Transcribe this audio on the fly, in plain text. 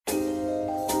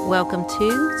Welcome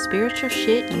to Spiritual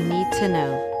Shit You Need to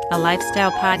Know, a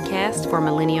lifestyle podcast for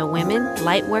millennial women,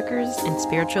 light workers, and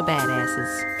spiritual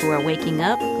badasses who are waking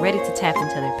up, ready to tap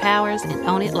into their powers and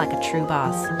own it like a true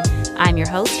boss. I'm your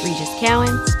host, Regis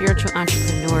Cowan, spiritual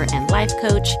entrepreneur and life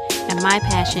coach, and my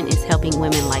passion is helping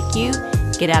women like you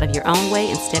get out of your own way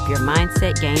and step your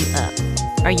mindset game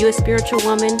up. Are you a spiritual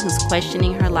woman who's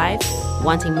questioning her life,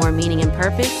 wanting more meaning and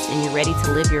purpose, and you're ready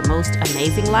to live your most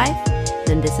amazing life?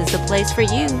 Then this is the place for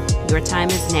you. Your time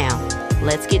is now.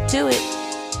 Let's get to it.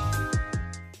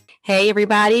 Hey,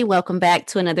 everybody. Welcome back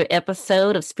to another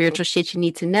episode of Spiritual Shit You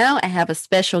Need to Know. I have a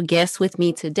special guest with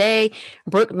me today,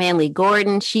 Brooke Manley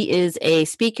Gordon. She is a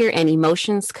speaker and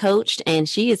emotions coach, and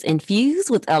she is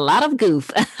infused with a lot of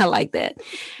goof. I like that.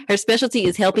 Her specialty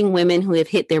is helping women who have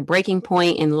hit their breaking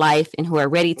point in life and who are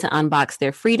ready to unbox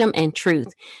their freedom and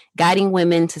truth, guiding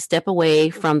women to step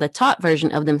away from the taught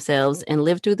version of themselves and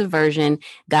live through the version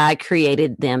God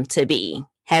created them to be.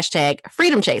 Hashtag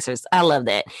freedom chasers. I love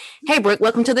that. Hey, Brooke,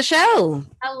 welcome to the show.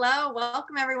 Hello.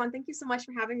 Welcome, everyone. Thank you so much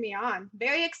for having me on.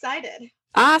 Very excited.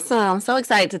 Awesome. So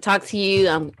excited to talk to you.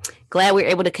 I'm glad we're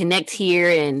able to connect here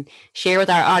and share with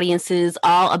our audiences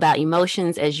all about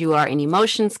emotions, as you are an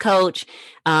emotions coach,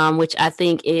 which I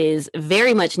think is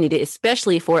very much needed,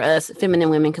 especially for us feminine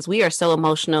women, because we are so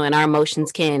emotional and our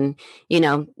emotions can,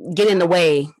 get in the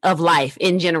way of life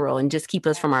in general and just keep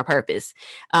us from our purpose.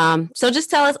 So just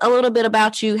tell us a little bit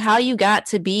about you, how you got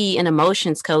to be an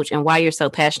emotions coach and why you're so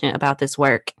passionate about this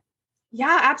work.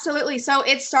 Yeah, absolutely. So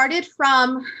it started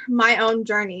from my own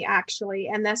journey, actually.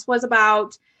 And this was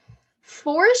about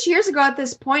 4-ish years ago at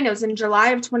this point. It was in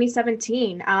July of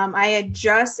 2017. I had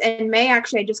just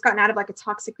gotten out of like a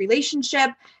toxic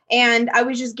relationship. And I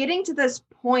was just getting to this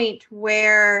point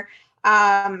where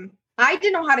I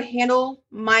didn't know how to handle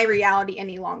my reality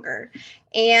any longer.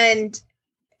 And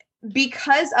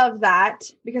because of that,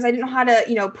 because I didn't know how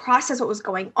to, process what was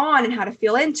going on and how to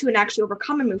feel into and actually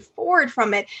overcome and move forward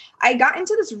from it, I got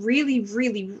into this really,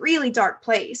 really, really dark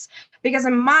place. Because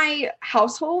in my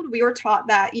household, we were taught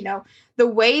that, the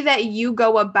way that you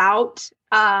go about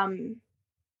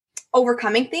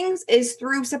overcoming things is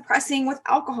through suppressing with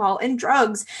alcohol and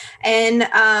drugs and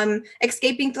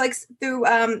escaping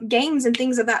through games and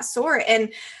things of that sort.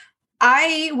 And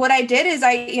what I did is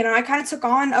I kind of took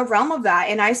on a realm of that,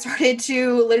 and I started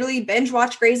to literally binge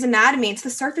watch Grey's Anatomy. To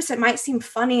the surface, it might seem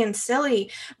funny and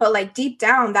silly, but like deep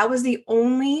down, that was the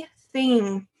only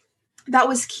thing that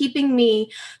was keeping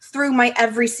me through my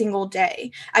every single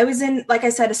day. I was in, like I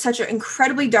said, such an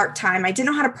incredibly dark time. I didn't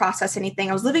know how to process anything.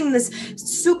 I was living in this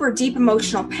super deep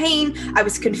emotional pain. I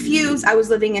was confused. I was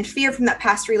living in fear from that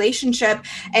past relationship.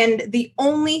 And the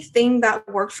only thing that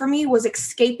worked for me was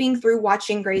escaping through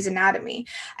watching Grey's Anatomy.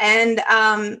 And,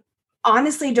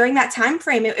 honestly, during that time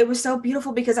frame, it was so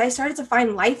beautiful because I started to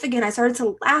find life again. I started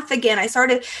to laugh again. I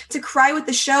started to cry with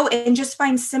the show and just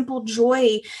find simple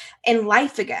joy in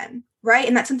life again. Right.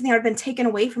 And that's something that had been taken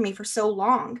away from me for so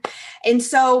long. And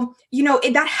so,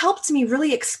 that helped me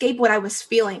really escape what I was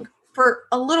feeling for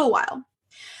a little while.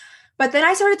 But then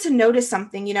I started to notice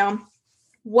something,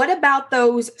 what about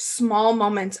those small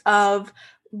moments of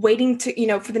waiting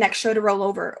to, for the next show to roll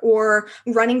over, or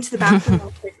running to the bathroom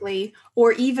real quickly,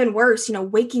 or even worse,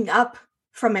 waking up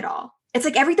from it all. It's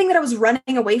like everything that I was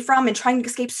running away from and trying to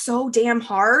escape so damn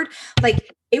hard,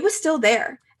 like it was still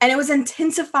there. And it was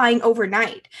intensifying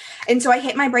overnight. And so I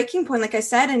hit my breaking point, like I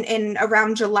said, in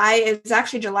around July. It was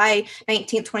actually July 19th,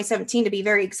 2017, to be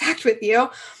very exact with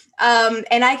you.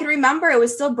 And I can remember it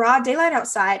was still broad daylight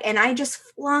outside, and I just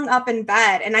flung up in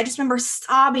bed. And I just remember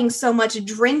sobbing so much,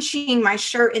 drenching my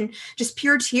shirt in just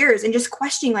pure tears and just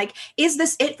questioning, like, is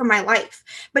this it for my life?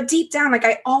 But deep down, like,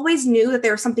 I always knew that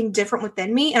there was something different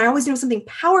within me. And I always knew something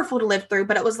powerful to live through.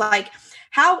 But it was like,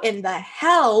 how in the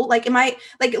hell, like, am I,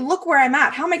 like, look where I'm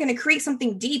at. How am I going to create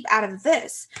something deep out of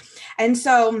this? And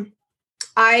so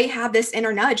I had this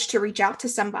inner nudge to reach out to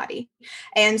somebody.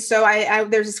 And so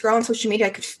there's this girl on social media. I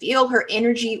could feel her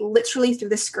energy literally through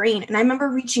the screen. And I remember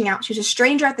reaching out. She was a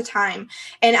stranger at the time.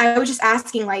 And I was just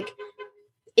asking, like,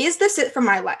 is this it for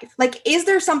my life? Like, is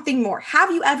there something more?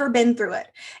 Have you ever been through it?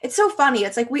 It's so funny.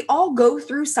 It's like we all go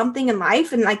through something in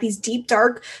life and like these deep,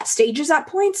 dark stages at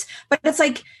points. But it's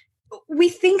like we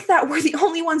think that we're the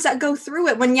only ones that go through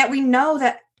it, when yet we know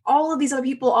that all of these other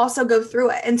people also go through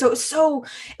it. And so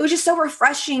it was just so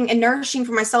refreshing and nourishing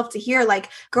for myself to hear, like,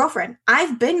 girlfriend,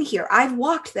 I've been here. I've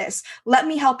walked this. Let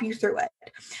me help you through it.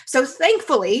 So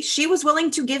thankfully, she was willing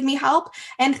to give me help.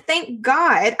 And thank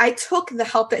God I took the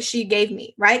help that she gave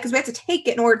me, right? Because we have to take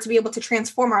it in order to be able to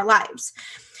transform our lives.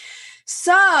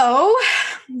 So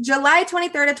July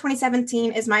 23rd of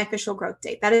 2017 is my official growth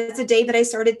date. That is the day that I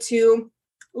started to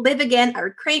live again. I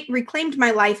reclaimed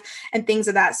my life and things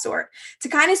of that sort. To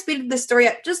kind of speed the story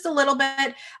up just a little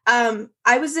bit,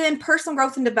 I was in personal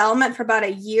growth and development for about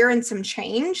a year and some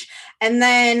change. And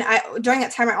then during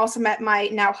that time, I also met my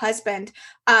now husband.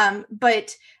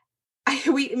 But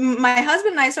my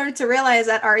husband and I started to realize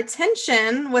that our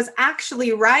attention was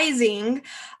actually rising.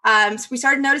 So we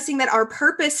started noticing that our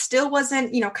purpose still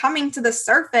wasn't, coming to the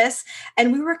surface,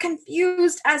 and we were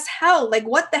confused as hell. Like,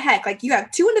 what the heck? Like, you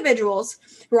have two individuals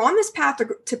who are on this path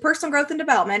to personal growth and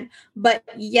development, but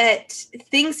yet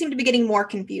things seem to be getting more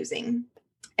confusing.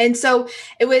 And so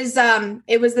it was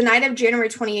the night of January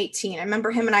 2018. I remember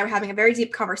him and I were having a very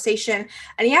deep conversation,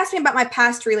 and he asked me about my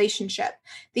past relationship.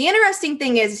 The interesting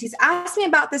thing is he's asked me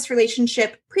about this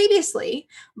relationship previously,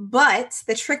 but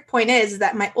the trick point is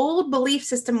that my old belief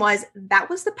system was that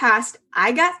was the past.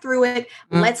 I got through it.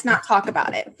 Let's not talk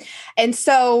about it. And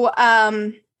so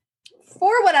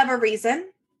for whatever reason,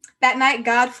 that night,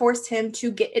 God forced him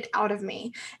to get it out of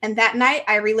me. And that night,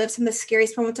 I relived some of the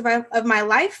scariest moments of my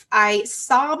life. I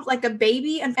sobbed like a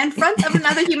baby in front of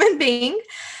another human being.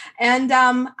 And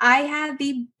I had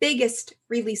the biggest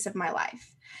release of my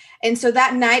life. And so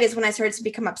that night is when I started to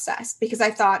become obsessed, because I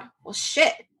thought, well,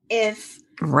 shit, if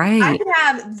I could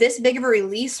have this big of a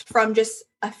release from just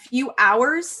a few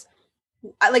hours,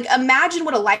 like, imagine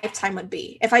what a lifetime would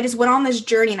be if I just went on this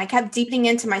journey and I kept deepening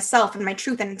into myself and my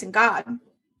truth and into God.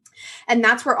 And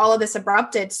that's where all of this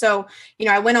erupted. So,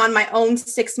 I went on my own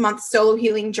 6-month solo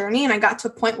healing journey, and I got to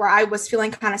a point where I was feeling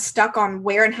kind of stuck on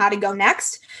where and how to go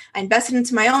next. I invested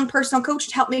into my own personal coach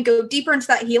to help me go deeper into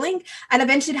that healing, and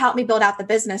eventually to help me build out the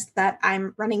business that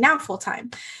I'm running now full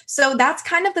time. So that's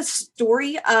kind of the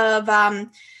story of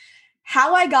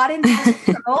how I got into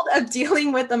this world of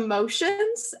dealing with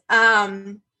emotions.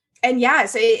 And yeah,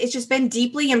 so it's just been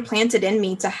deeply implanted in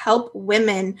me to help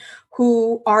women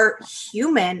who are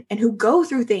human and who go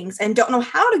through things and don't know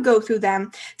how to go through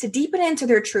them, to deepen into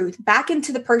their truth, back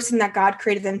into the person that God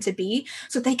created them to be,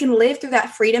 so they can live through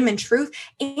that freedom and truth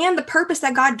and the purpose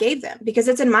that God gave them. Because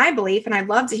it's in my belief, and I'd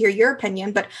love to hear your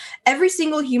opinion, but every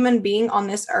single human being on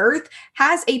this earth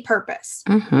has a purpose.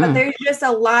 But there's just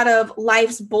a lot of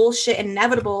life's bullshit,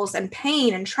 inevitables, and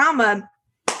pain and trauma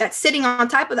that's sitting on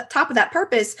top of that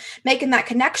purpose, making that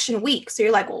connection weak. So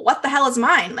you're like, well, what the hell is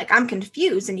mine? Like, I'm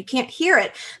confused, and you can't hear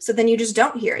it. So then you just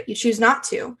don't hear it. You choose not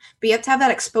to. But you have to have that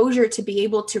exposure to be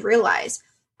able to realize,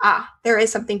 there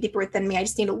is something deeper within me. I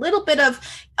just need a little bit of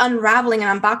unraveling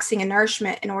and unboxing and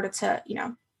nourishment in order to,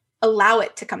 allow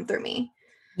it to come through me.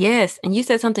 Yes. And you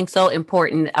said something so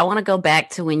important. I want to go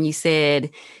back to when you said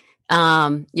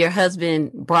your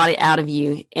husband brought it out of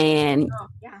you, and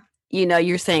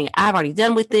you're saying, I've already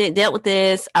dealt with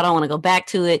this. I don't want to go back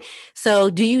to it. So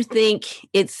do you think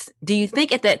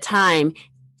at that time,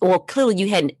 well, clearly you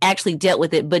hadn't actually dealt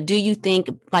with it, but do you think,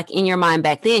 like, in your mind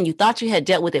back then, you thought you had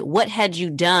dealt with it? What had you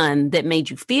done that made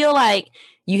you feel like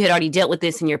you had already dealt with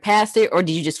this and you're past it? Or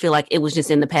did you just feel like it was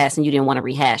just in the past and you didn't want to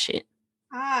rehash it?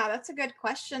 That's a good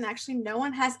question. Actually, no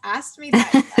one has asked me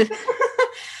that.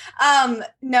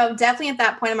 No, definitely at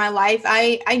that point in my life,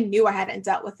 I knew I hadn't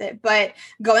dealt with it. But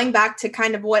going back to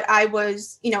kind of what I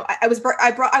was, I was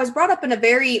brought up in a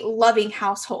very loving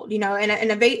household, in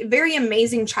a very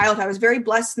amazing childhood. I was very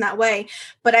blessed in that way,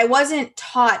 but I wasn't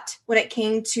taught when it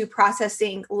came to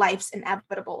processing life's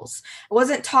inevitables. I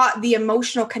wasn't taught the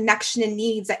emotional connection and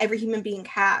needs that every human being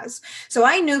has. So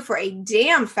I knew for a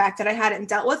damn fact that I hadn't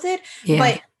dealt with it,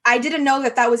 but I didn't know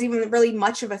that was even really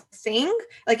much of a thing.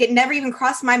 Like, it never even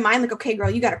crossed my mind. Like, okay,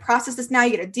 girl, you got to process this now.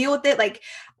 You got to deal with it. Like,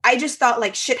 I just thought,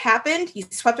 like, shit happened. You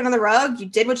swept under the rug. You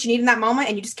did what you needed in that moment,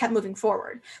 and you just kept moving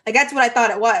forward. Like, that's what I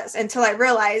thought it was, until I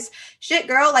realized, shit,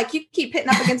 girl, like, you keep hitting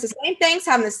up against the same things,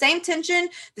 having the same tension,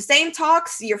 the same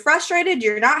talks. You're frustrated.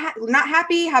 You're not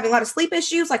happy, having a lot of sleep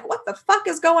issues. Like, what the fuck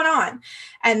is going on?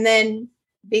 And then,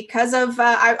 because of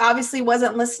I obviously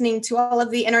wasn't listening to all of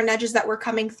the inner nudges that were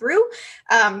coming through,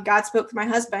 God spoke to my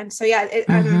husband. So yeah,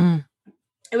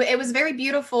 it was very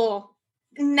beautiful.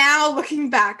 Now looking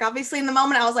back, obviously in the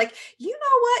moment I was like, you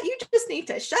know what, you just need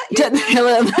to shut your mouth.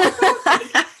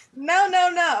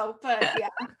 No, but yeah,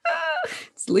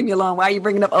 just leave me alone. Why are you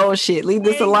bringing up old shit? Leave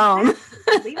this alone.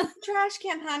 Leave the trash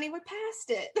can, honey. We're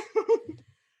past it.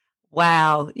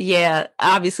 Wow. Yeah,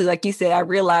 obviously, like you said, I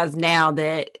realize now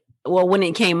that, well, when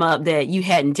it came up that you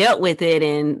hadn't dealt with it,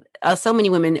 and so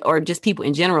many women, or just people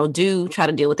in general, do try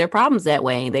to deal with their problems that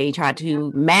way. They try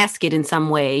to mask it in some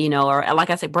way, or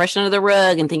like I said, brush under the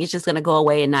rug and think it's just going to go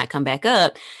away and not come back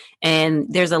up. And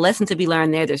there's a lesson to be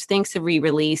learned there. There's things to be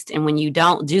released. And when you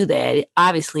don't do that,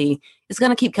 obviously, it's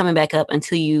going to keep coming back up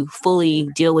until you fully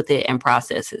deal with it and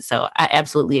process it. So I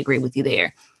absolutely agree with you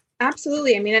there.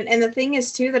 Absolutely. I mean, and the thing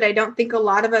is too, that I don't think a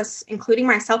lot of us, including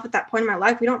myself at that point in my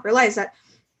life, we don't realize that,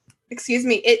 excuse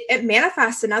me, it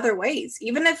manifests in other ways.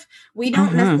 Even if we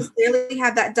don't necessarily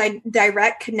have that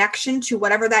direct connection to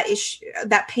whatever that issue,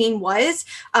 that pain was,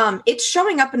 it's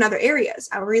showing up in other areas,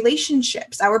 our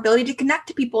relationships, our ability to connect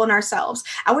to people and ourselves,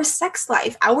 our sex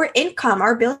life, our income,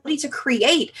 our ability to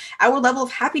create, our level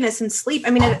of happiness and sleep. I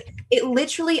mean, it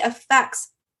literally affects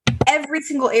every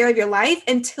single area of your life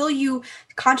until you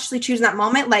consciously choose in that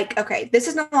moment, like, okay, this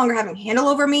is no longer having handle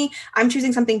over me. I'm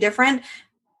choosing something different.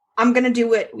 I'm going to do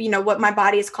what my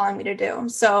body is calling me to do.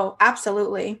 So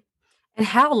absolutely. And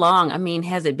how long, I mean,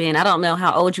 has it been? I don't know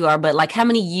how old you are, but like how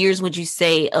many years would you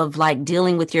say of like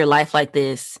dealing with your life like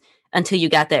this until you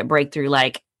got that breakthrough?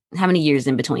 Like how many years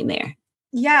in between there?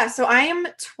 Yeah, so I am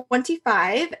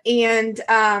 25,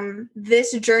 and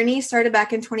this journey started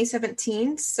back in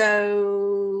 2017.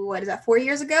 So what is that, 4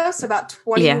 years ago? So about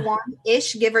Yeah.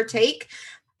 21-ish, give or take,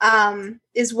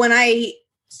 is when I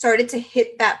started to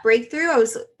hit that breakthrough. I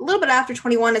was a little bit after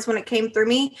 21 is when it came through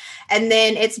me. And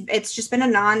then it's just been a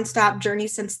nonstop journey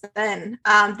since then.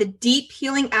 The deep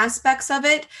healing aspects of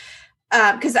it,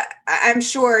 because I'm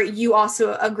sure you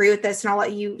also agree with this, and I'll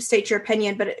let you state your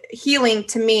opinion, but healing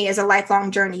to me is a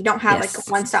lifelong journey. You don't have like a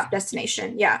one-stop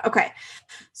destination. Yeah. Okay.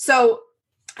 So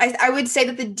I would say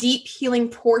that the deep healing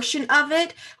portion of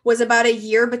it was about a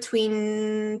year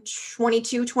between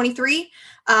 22, 23.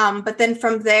 But then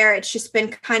from there, it's just been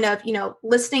kind of,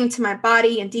 listening to my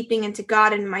body and deepening into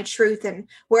God and my truth and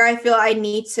where I feel I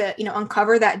need to,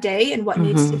 uncover that day and what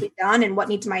needs to be done and what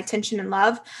needs my attention and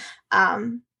love.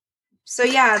 So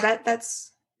yeah,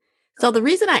 that's. So the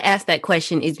reason I asked that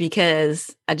question is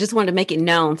because I just wanted to make it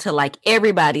known to like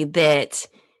everybody that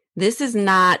this is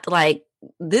not like,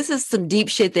 this is some deep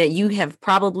shit that you have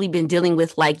probably been dealing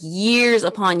with like years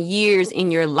upon years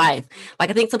in your life. Like,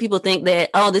 I think some people think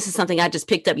that, oh, this is something I just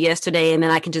picked up yesterday and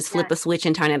then I can just flip a switch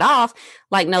and turn it off.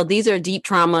 Like, no, these are deep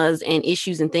traumas and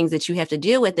issues and things that you have to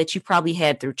deal with that you probably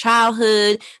had through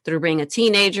childhood, through being a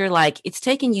teenager. Like, it's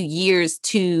taken you years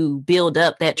to build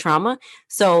up that trauma.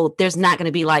 So there's not going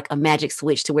to be like a magic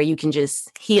switch to where you can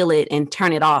just heal it and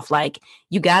turn it off. Like,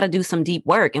 you got to do some deep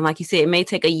work. And like you said, it may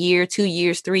take a year, 2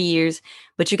 years, 3 years,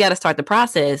 but you got to start the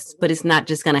process. But it's not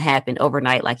just going to happen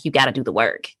overnight. Like, you got to do the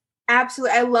work.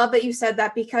 Absolutely. I love that you said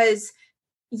that because,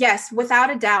 yes, without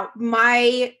a doubt,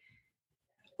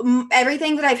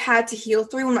 everything that I've had to heal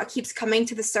through and what keeps coming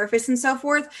to the surface and so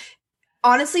forth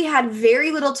honestly had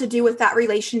very little to do with that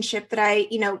relationship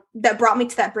that brought me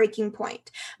to that breaking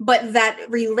point. But that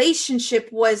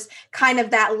relationship was kind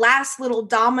of that last little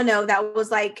domino that was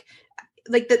like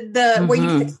the where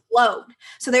you explode.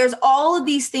 So there's all of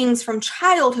these things from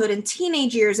childhood and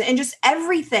teenage years and just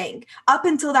everything up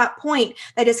until that point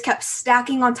that just kept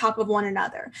stacking on top of one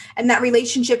another. And that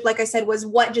relationship, like I said, was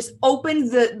what just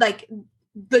opened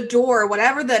the door,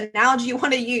 whatever the analogy you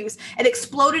want to use, it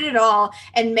exploded it all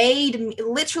and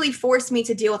literally forced me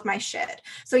to deal with my shit.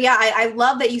 So yeah, I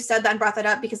love that you said that and brought that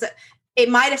up because it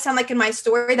might have sounded like in my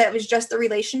story that it was just the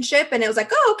relationship and it was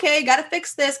like, oh, okay, got to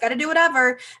fix this, got to do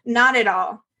whatever. Not at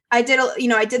all. I did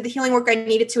the healing work I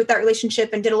needed to with that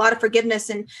relationship and did a lot of forgiveness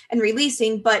and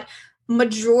releasing, but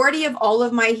majority of all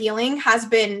of my healing has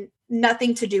been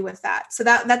nothing to do with that. So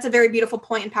that's a very beautiful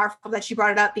point and powerful that you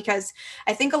brought it up because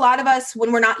I think a lot of us,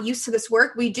 when we're not used to this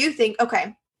work, we do think,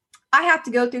 okay, I have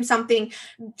to go through something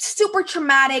super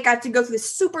traumatic. I have to go through this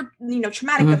super,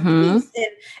 traumatic abuse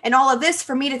and all of this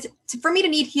for me to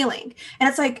need healing. And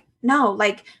it's like, no,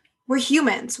 like we're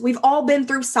humans. We've all been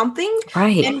through something.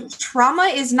 Right. And trauma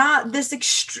is not this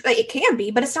it can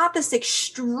be, but it's not this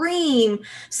extreme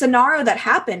scenario that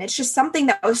happened. It's just something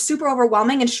that was super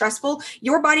overwhelming and stressful.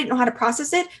 Your body didn't know how to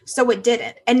process it, so it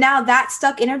didn't. And now that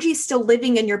stuck energy is still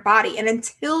living in your body. And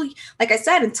until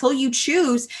you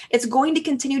choose, it's going to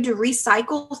continue to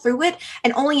recycle through it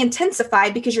and only intensify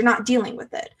because you're not dealing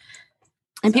with it.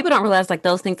 And people don't realize like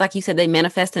those things, like you said, they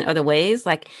manifest in other ways.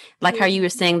 Like how you were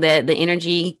saying that the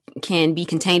energy can be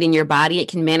contained in your body. It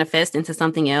can manifest into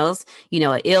something else,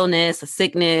 an illness, a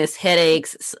sickness,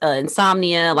 headaches,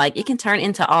 insomnia, like it can turn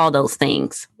into all those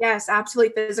things. Yes,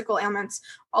 absolutely. Physical ailments,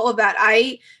 all of that.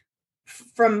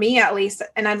 From me at least,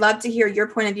 and I'd love to hear your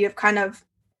point of view of kind of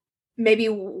maybe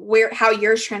how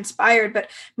yours transpired,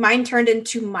 but mine turned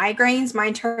into migraines,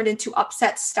 mine turned into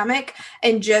upset stomach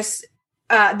and just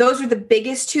those were the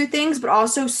biggest two things, but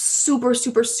also super,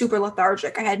 super, super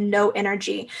lethargic. I had no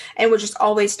energy and was just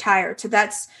always tired. So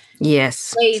that's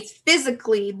ways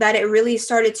physically that it really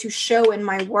started to show in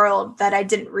my world that I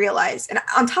didn't realize. And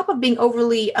on top of being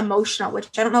overly emotional,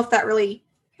 which I don't know if that really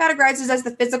categorizes as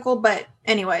the physical, but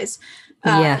anyways.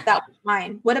 Yeah. That was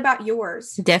mine. What about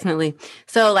yours? Definitely.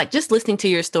 So, like, just listening to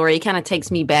your story, it kind of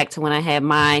takes me back to when I had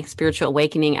my spiritual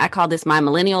awakening. I call this my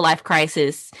millennial life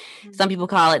crisis. Some people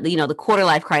call it, the quarter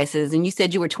life crisis. And you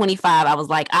said you were 25. I was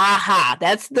like, aha,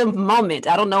 that's the moment.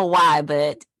 I don't know why,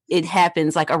 but it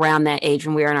happens like around that age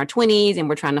when we're in our 20s and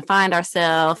we're trying to find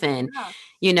ourselves. And,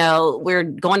 Yeah. we're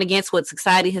going against what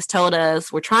society has told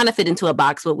us. We're trying to fit into a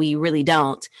box, but we really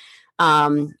don't.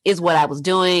 Is what I was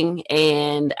doing.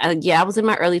 And I was in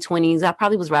my early 20s. I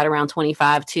probably was right around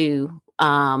 25 too.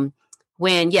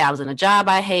 When, I was in a job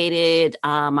I hated.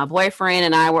 My boyfriend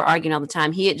and I were arguing all the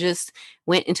time. He had just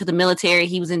went into the military.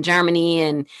 He was in Germany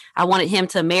and I wanted him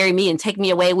to marry me and take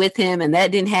me away with him. And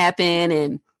that didn't happen.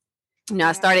 And,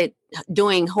 I started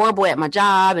doing horrible at my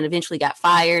job and eventually got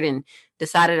fired and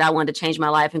decided I wanted to change my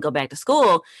life and go back to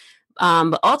school.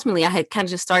 But ultimately, I had kind of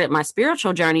just started my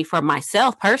spiritual journey for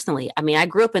myself personally. I mean, I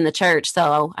grew up in the church,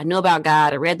 so I knew about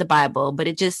God. I read the Bible, but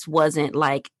it just wasn't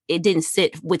like, it didn't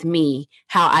sit with me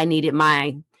how I needed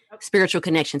my spiritual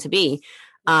connection to be.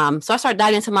 So I started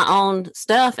diving into my own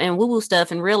stuff and woo-woo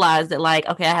stuff and realized that, like,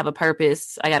 okay, I have a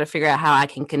purpose. I got to figure out how I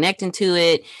can connect into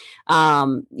it.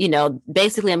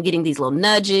 Basically I'm getting these little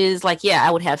nudges. Like, I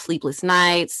would have sleepless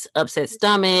nights, upset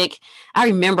stomach. I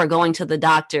remember going to the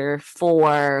doctor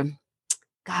for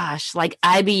like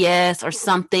IBS or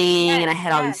something. And I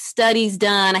had all these studies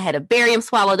done. I had a barium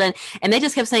swallow done. And they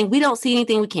just kept saying, we don't see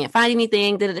anything. We can't find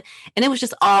anything. And it was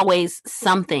just always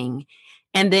something.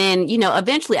 And then,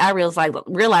 eventually I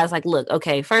realized like, look,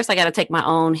 okay, first I got to take my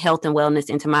own health and wellness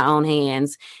into my own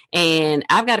hands. And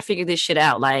I've got to figure this shit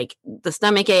out. Like the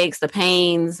stomach aches, the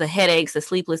pains, the headaches, the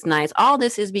sleepless nights, all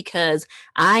this is because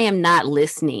I am not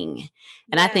listening.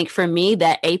 And I think for me,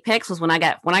 that apex was when I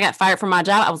got fired from my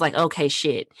job. I was like, okay,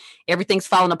 shit, everything's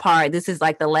falling apart. This is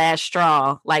like the last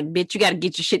straw. Like, bitch, you got to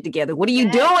get your shit together. What are you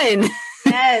doing?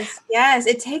 Yes.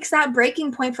 It takes that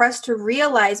breaking point for us to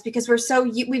realize, because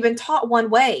we've been taught one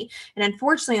way. And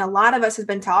unfortunately, a lot of us have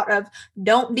been taught of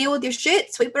don't deal with your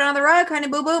shit, sweep it under the rug, kind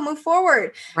of boo-boo, move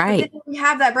forward. Right. But then when we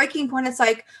have that breaking point, it's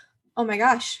like, oh my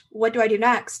gosh, what do I do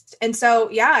next? And so,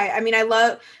 I mean,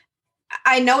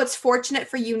 I know it's fortunate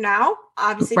for you now.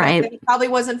 Obviously, right. Back then it probably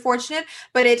wasn't fortunate,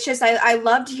 but it's just, I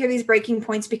love to hear these breaking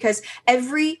points because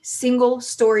every single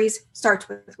story starts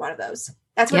with one of those.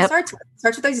 That's what it starts with. It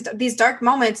starts with these dark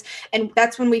moments. And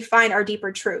that's when we find our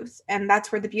deeper truth. And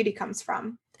that's where the beauty comes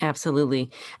from.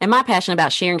 Absolutely. And my passion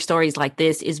about sharing stories like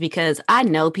this is because I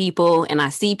know people and I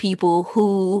see people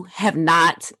who have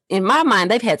not, in my mind,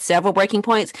 they've had several breaking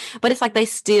points, but it's like they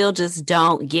still just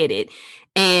don't get it.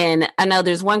 And I know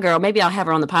there's one girl, maybe I'll have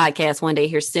her on the podcast one day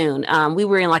here soon. We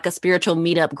were in like a spiritual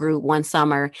meetup group one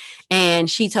summer, and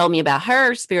she told me about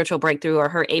her spiritual breakthrough or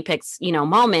her apex,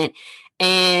 moment.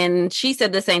 And she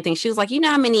said the same thing. She was like,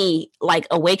 how many like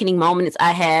awakening moments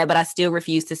I had, but I still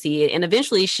refused to see it. And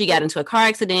eventually she got into a car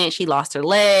accident. She lost her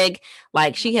leg.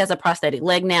 Like she has a prosthetic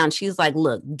leg now. And she's like,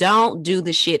 look, don't do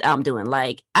the shit I'm doing.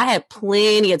 Like I had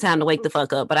plenty of time to wake the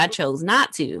fuck up, but I chose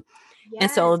not to. And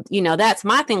so, that's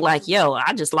my thing. Like, yo,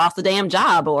 I just lost a damn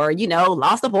job or,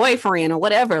 lost a boyfriend or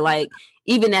whatever. Like,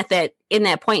 even in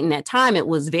that point in that time, it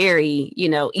was very,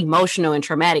 emotional and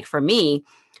traumatic for me.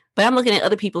 But I'm looking at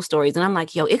other people's stories and I'm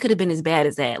like, yo, it could have been as bad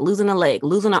as that. Losing a leg,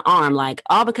 losing an arm, like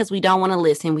all because we don't want to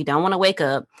listen. We don't want to wake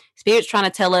up. Spirit's trying to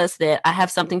tell us that I have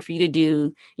something for you to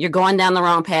do. You're going down the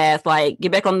wrong path. Like,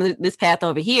 get back on this path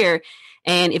over here.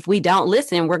 And if we don't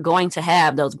listen, we're going to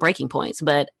have those breaking points.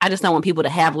 But I just don't want people to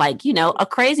have like, a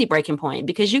crazy breaking point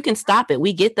because you can stop it.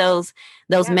 We get those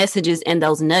messages and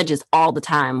those nudges all the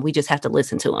time. We just have to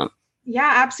listen to them.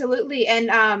 Yeah, absolutely.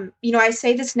 And, I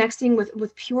say this next thing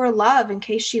with pure love in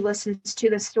case she listens to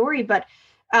the story. But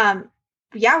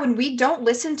when we don't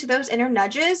listen to those inner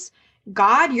nudges,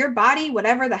 God, your body,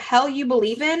 whatever the hell you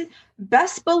believe in,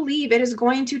 best believe it is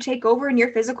going to take over in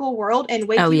your physical world and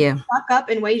wake you fuck up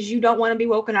in ways you don't want to be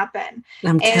woken up in.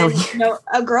 I'm telling you.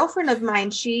 A girlfriend of mine,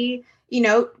 she,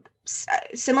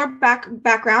 similar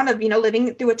background of,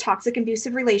 living through a toxic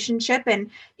abusive relationship and,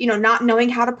 not knowing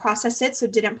how to process it. So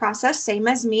didn't process, same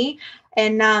as me.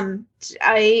 And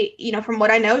I, from what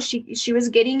I know, she was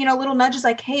getting, little nudges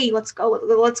like, hey, let's go a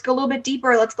little bit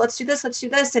deeper. Let's do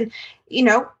this. And,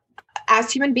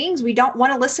 as human beings, we don't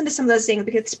want to listen to some of those things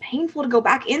because it's painful to go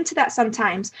back into that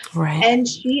sometimes. Right. And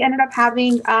she ended up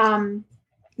having,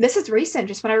 this is recent,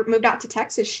 just when I moved out to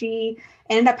Texas, she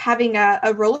ended up having a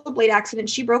rollerblade accident.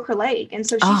 She broke her leg. And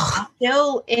so she's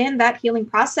still in that healing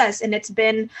process. And it's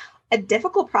been a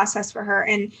difficult process for her.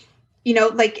 And,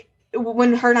 like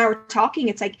when her and I were talking,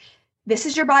 it's like, this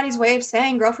is your body's way of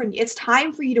saying, girlfriend, it's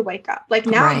time for you to wake up. Like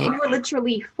now Right. you are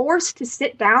literally forced to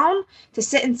sit down, to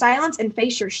sit in silence and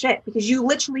face your shit because you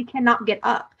literally cannot get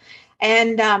up.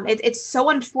 And it's so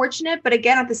unfortunate. But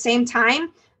again, at the same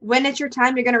time, when it's your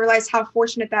time, you're going to realize how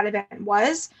fortunate that event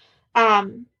was.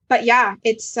 But yeah,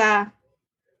 it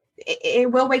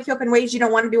will wake you up in ways you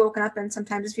don't want to be woken up in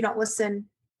sometimes if you don't listen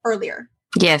earlier.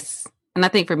 Yes. And I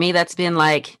think for me, that's been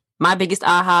like my biggest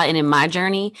aha and in my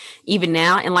journey, even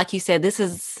now. And like you said, this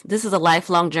is a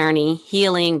lifelong journey,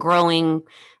 healing, growing,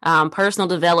 personal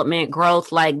development,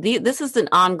 growth. Like this is an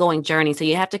ongoing journey. So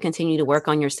you have to continue to work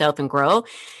on yourself and grow.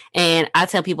 And I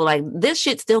tell people like this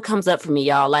shit still comes up for me,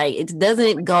 y'all. Like it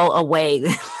doesn't go away.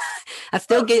 I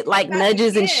still get like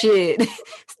nudges and shit.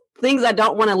 Things I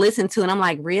don't want to listen to. And I'm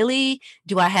like, really?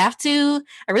 Do I have to?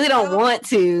 I really don't want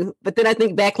to. But then I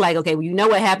think back like, okay, well, you know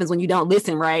what happens when you don't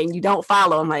listen, right? And you don't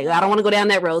follow. I'm like, I don't want to go down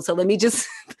that road. So let me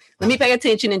pay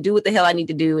attention and do what the hell I need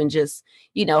to do and just,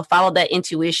 follow that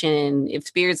intuition. And if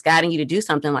spirit's guiding you to do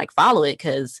something, like follow it.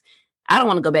 Cause I don't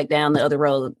want to go back down the other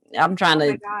road. I'm trying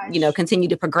to, continue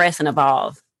to progress and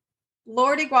evolve.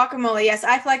 Lordy guacamole. Yes.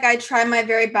 I feel like I try my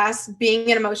very best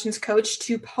being an emotions coach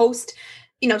to post,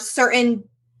 certain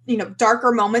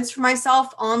darker moments for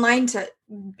myself online to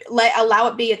allow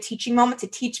it be a teaching moment to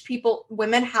teach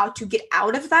women how to get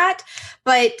out of that.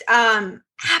 But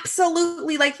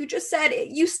absolutely, like you just said,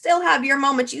 you still have your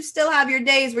moments. You still have your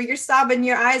days where you're sobbing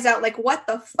your eyes out. Like, what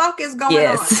the fuck is going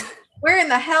on? Where in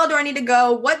the hell do I need to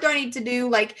go? What do I need to do?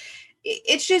 Like,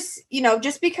 it's just,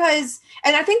 just because,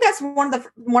 and I think that's one of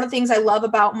the things I love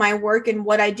about my work and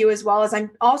what I do as well is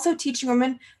I'm also teaching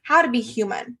women how to be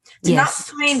human, to not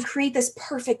try and create this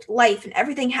perfect life and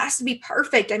everything has to be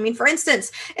perfect. I mean, for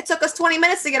instance, it took us 20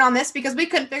 minutes to get on this because we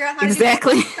couldn't figure out how to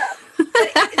do stuff.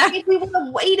 But if we would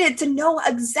have waited to know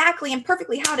exactly and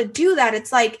perfectly how to do that,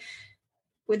 it's like,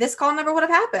 this call never would have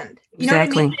happened. You know what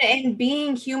I mean? And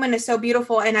being human is so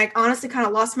beautiful. And I honestly kind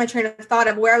of lost my train of thought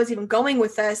of where I was even going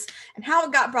with this and how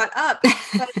it got brought up.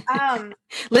 But,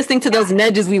 listening to those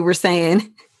nudges we were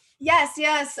saying. Yes.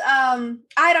 I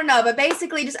don't know, but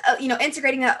basically just,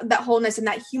 integrating that wholeness and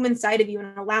that human side of you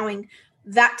and allowing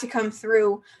that to come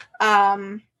through.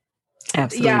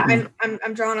 Absolutely. Yeah,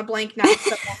 I'm drawing a blank now.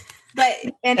 So, but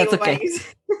anyways. That's okay.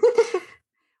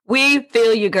 We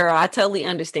feel you, girl. I totally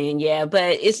understand. Yeah,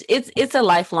 but it's a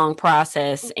lifelong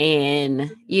process.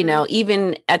 And,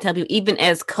 even I tell people, even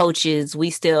as coaches,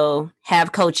 we still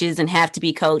have coaches and have to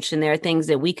be coached. And there are things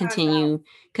that we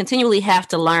continually have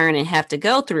to learn and have to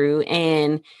go through.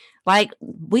 And like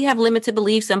we have limited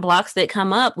beliefs and blocks that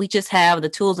come up. We just have the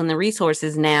tools and the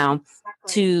resources now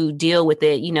to deal with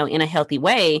it, in a healthy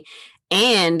way.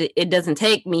 And it doesn't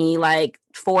take me like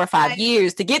 4 or 5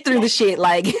 years to get through the shit.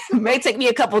 Like it may take me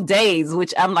a couple days,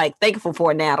 which I'm like thankful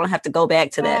for now. I don't have to go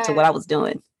back to that, to what I was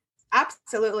doing.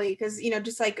 Absolutely. Because,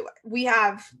 just like we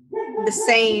have the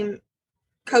same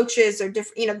coaches or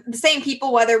different, the same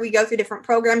people, whether we go through different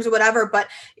programs or whatever, but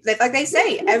like they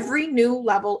say, every new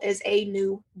level is a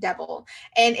new devil.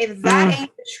 And if that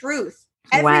ain't the truth,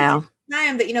 every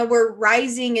time that we're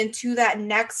rising into that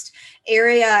next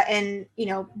area and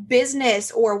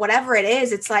business or whatever it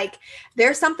is, it's like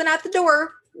there's something at the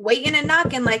door waiting and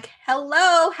knocking like,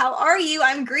 hello, how are you?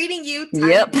 I'm greeting you.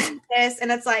 Time to do this.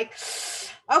 And it's like,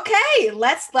 okay,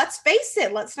 let's face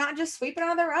it, let's not just sweep it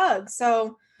under the rug.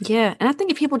 So yeah. And I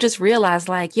think if people just realize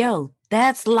like, yo,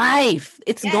 that's life.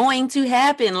 It's going to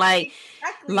happen. Like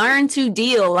learn to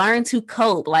deal, learn to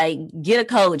cope, like get a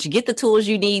coach, get the tools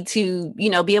you need to,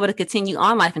 be able to continue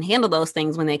on life and handle those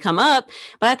things when they come up.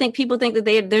 But I think people think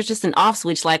that there's just an off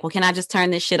switch. Like, well, can I just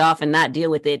turn this shit off and not deal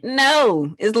with it?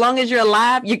 No, as long as you're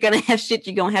alive, you're going to have shit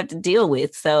you're going to have to deal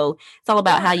with. So it's all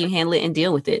about how you handle it and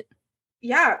deal with it.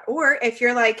 Yeah. Or if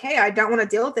you're like, hey, I don't want to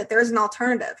deal with it, there's an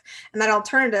alternative. And that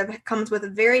alternative comes with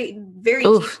very, very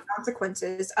deep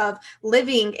consequences of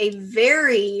living a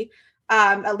very,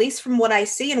 at least from what I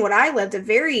see and what I lived, a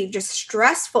very just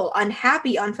stressful,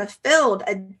 unhappy, unfulfilled,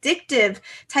 addictive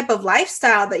type of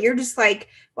lifestyle that you're just like,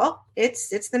 well, it's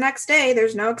the next day.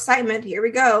 There's no excitement. Here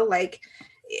we go. Like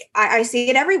I see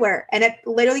it everywhere and it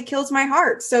literally kills my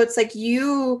heart. So it's like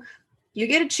you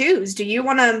get to choose. Do you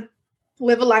want to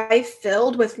live a life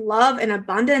filled with love and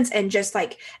abundance and just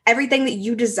like everything that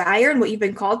you desire and what you've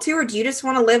been called to? Or do you just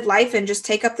want to live life and just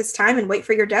take up this time and wait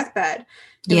for your deathbed?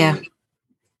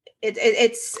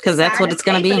 It's because that's what it's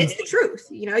going to be. But it's the truth.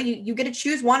 You get to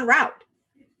choose one route.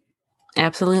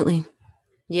 Absolutely.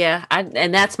 Yeah,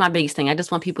 and that's my biggest thing. I just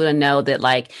want people to know that,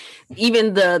 like,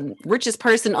 even the richest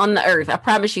person on the earth, I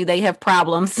promise you, they have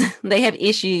problems, they have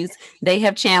issues, they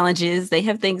have challenges, they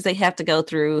have things they have to go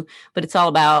through. But it's all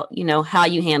about, how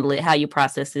you handle it, how you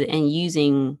process it, and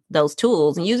using those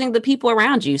tools and using the people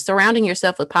around you, surrounding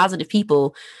yourself with positive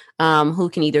people who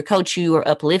can either coach you or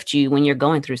uplift you when you're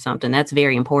going through something. That's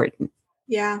very important.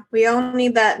 Yeah, we all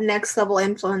need that next level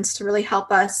influence to really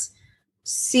help us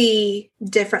see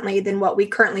differently than what we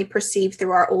currently perceive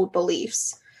through our old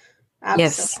beliefs.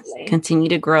 Yes. Absolutely. Continue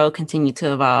to grow, continue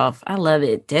to evolve. I love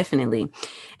it. Definitely.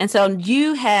 And so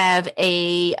you have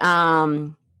a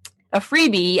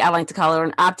freebie, I like to call it, or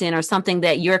an opt-in or something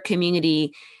that your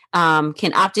community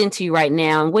can opt into right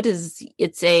now. And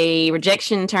it's a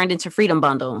rejection turned into freedom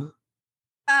bundle.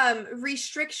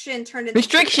 Restriction turned into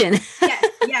restriction.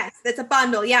 yes, it's a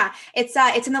bundle. Yeah, it's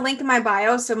in the link in my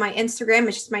bio. So my Instagram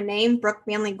is just my name, Brooke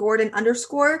Manley Gordon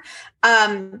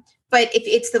 _ but if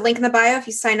it's the link in the bio, if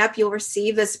you sign up, you'll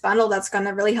receive this bundle that's going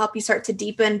to really help you start to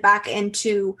deepen back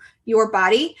into your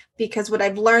body. Because what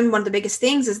I've learned, one of the biggest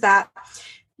things is that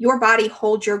your body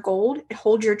holds your gold, it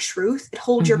holds your truth, it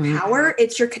holds your power.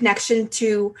 It's your connection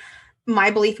to, my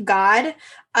belief, God.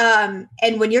 And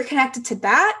when you're connected to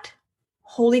that,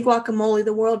 holy guacamole,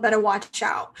 the world better watch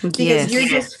out, because you're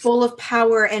just full of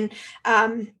power and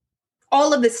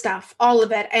all of this stuff, all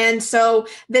of it. And so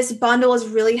this bundle is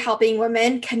really helping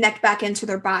women connect back into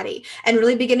their body and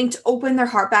really beginning to open their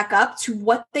heart back up to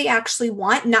what they actually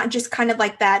want, not just kind of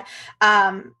like that.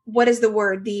 What is the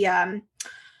word? I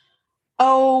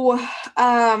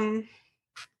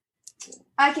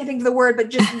can't think of the word, but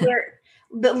just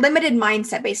the limited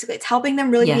mindset, basically. It's helping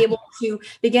them really be able to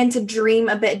begin to dream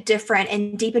a bit different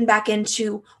and deepen back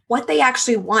into what they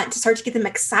actually want, to start to get them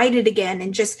excited again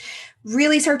and just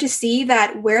really start to see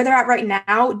that where they're at right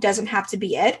now doesn't have to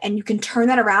be it. And you can turn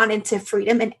that around into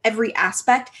freedom in every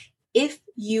aspect if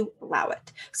you allow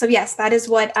it. So yes, that is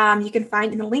what you can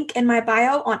find in the link in my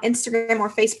bio on Instagram or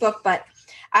Facebook, but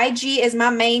IG is my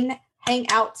main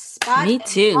hangout spot. Me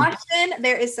too. Boston,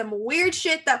 there is some weird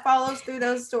shit that follows through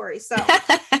those stories. So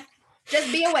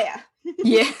just be aware.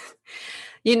 Yeah.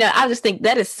 I just think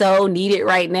that is so needed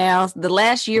right now. The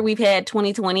last year we've had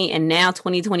 2020 and now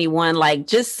 2021, like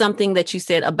just something that you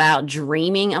said about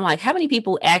dreaming. I'm like, how many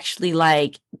people actually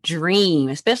like dream,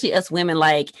 especially us women?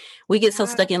 Like we get so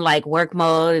stuck in like work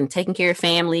mode and taking care of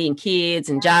family and kids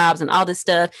and jobs and all this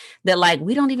stuff that like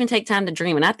we don't even take time to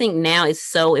dream. And I think now is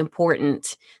so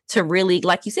important to really,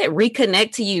 like you said,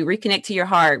 reconnect to you, reconnect to your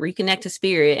heart, reconnect to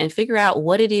spirit, and figure out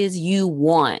what it is you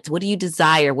want. What do you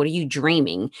desire? What are you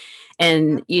dreaming?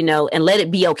 And, and let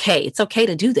it be okay. It's okay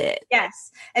to do that.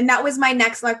 Yes. And that was my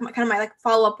next, my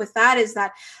follow up with that is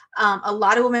that a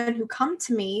lot of women who come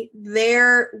to me,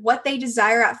 what they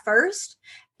desire at first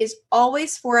is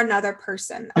always for another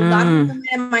person. A lot of women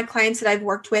and my clients that I've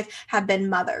worked with have been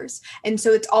mothers. And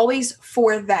so it's always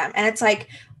for them. And it's like,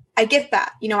 I get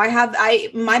that.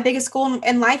 My biggest goal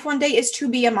in life one day is to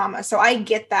be a mama. So I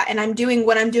get that. And I'm doing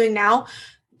what I'm doing now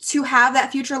to have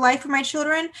that future life for my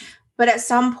children. But at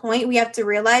some point we have to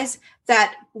realize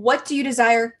that what do you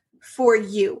desire for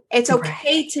you? It's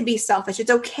okay to be selfish.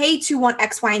 It's okay to want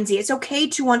X, Y, and Z. It's okay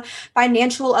to want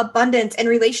financial abundance and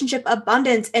relationship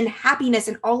abundance and happiness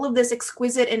and all of this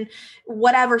exquisite and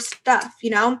whatever stuff,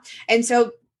 And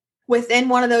so within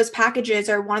one of those packages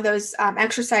or one of those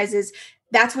exercises,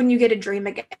 that's when you get to dream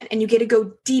again and you get to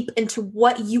go deep into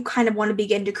what you kind of want to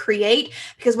begin to create.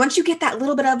 Because once you get that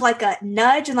little bit of like a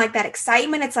nudge and like that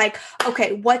excitement, it's like,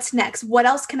 okay, what's next? What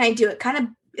else can I do? It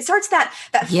starts that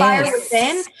fire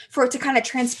within for it to kind of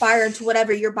transpire into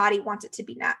whatever your body wants it to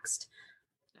be next.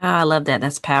 Oh, I love that.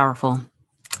 That's powerful.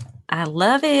 I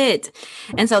love it.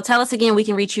 And so tell us again, we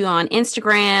can reach you on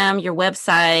Instagram, your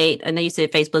website. I know you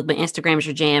said Facebook, but Instagram is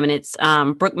your jam, and it's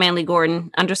Brooke Manley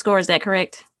Gordon _ Is that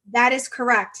correct? That is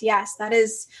correct. Yes, that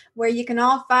is where you can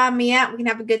all find me at. We can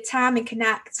have a good time and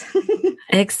connect.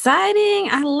 Exciting.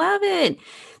 I love it.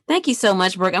 Thank you so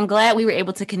much, Brooke. I'm glad we were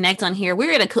able to connect on here.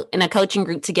 We're in a coaching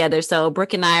group together. So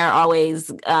Brooke and I are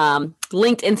always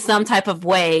linked in some type of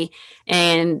way.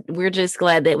 And we're just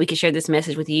glad that we could share this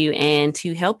message with you and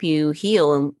to help you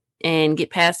heal and get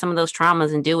past some of those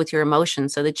traumas and deal with your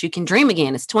emotions so that you can dream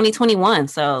again. It's 2021.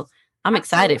 So I'm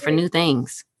excited for new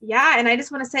things. Yeah. And I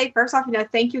just want to say, first off,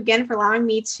 thank you again for allowing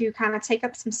me to kind of take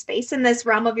up some space in this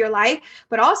realm of your life.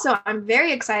 But also, I'm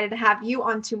very excited to have you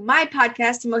onto my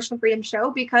podcast, Emotional Freedom Show,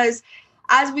 because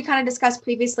as we kind of discussed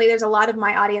previously, there's a lot of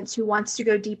my audience who wants to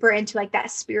go deeper into like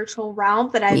that spiritual realm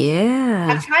that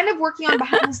I'm kind of working on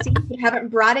behind the scenes, but haven't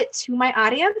brought it to my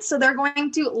audience. So they're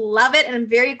going to love it. And I'm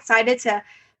very excited to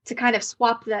kind of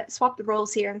swap the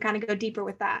roles here and kind of go deeper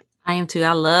with that. I am too.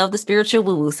 I love the spiritual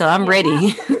woo, so I'm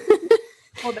ready.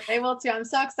 Well, they will too. I'm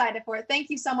so excited for it. Thank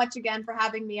you so much again for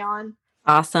having me on.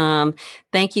 Awesome.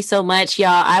 Thank you so much,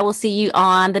 y'all. I will see you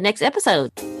on the next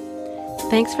episode.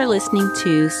 Thanks for listening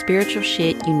to Spiritual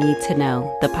Shit You Need to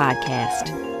Know, the podcast.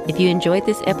 If you enjoyed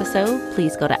this episode,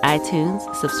 please go to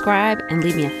iTunes, subscribe, and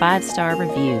leave me a 5-star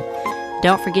review.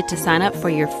 Don't forget to sign up for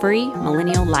your free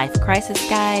Millennial Life Crisis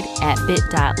Guide at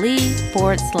bit.ly/free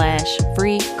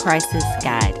crisis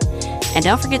guide. And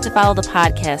don't forget to follow the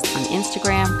podcast on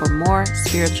Instagram for more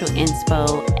spiritual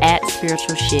inspo at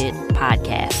Spiritual Shit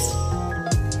Podcast.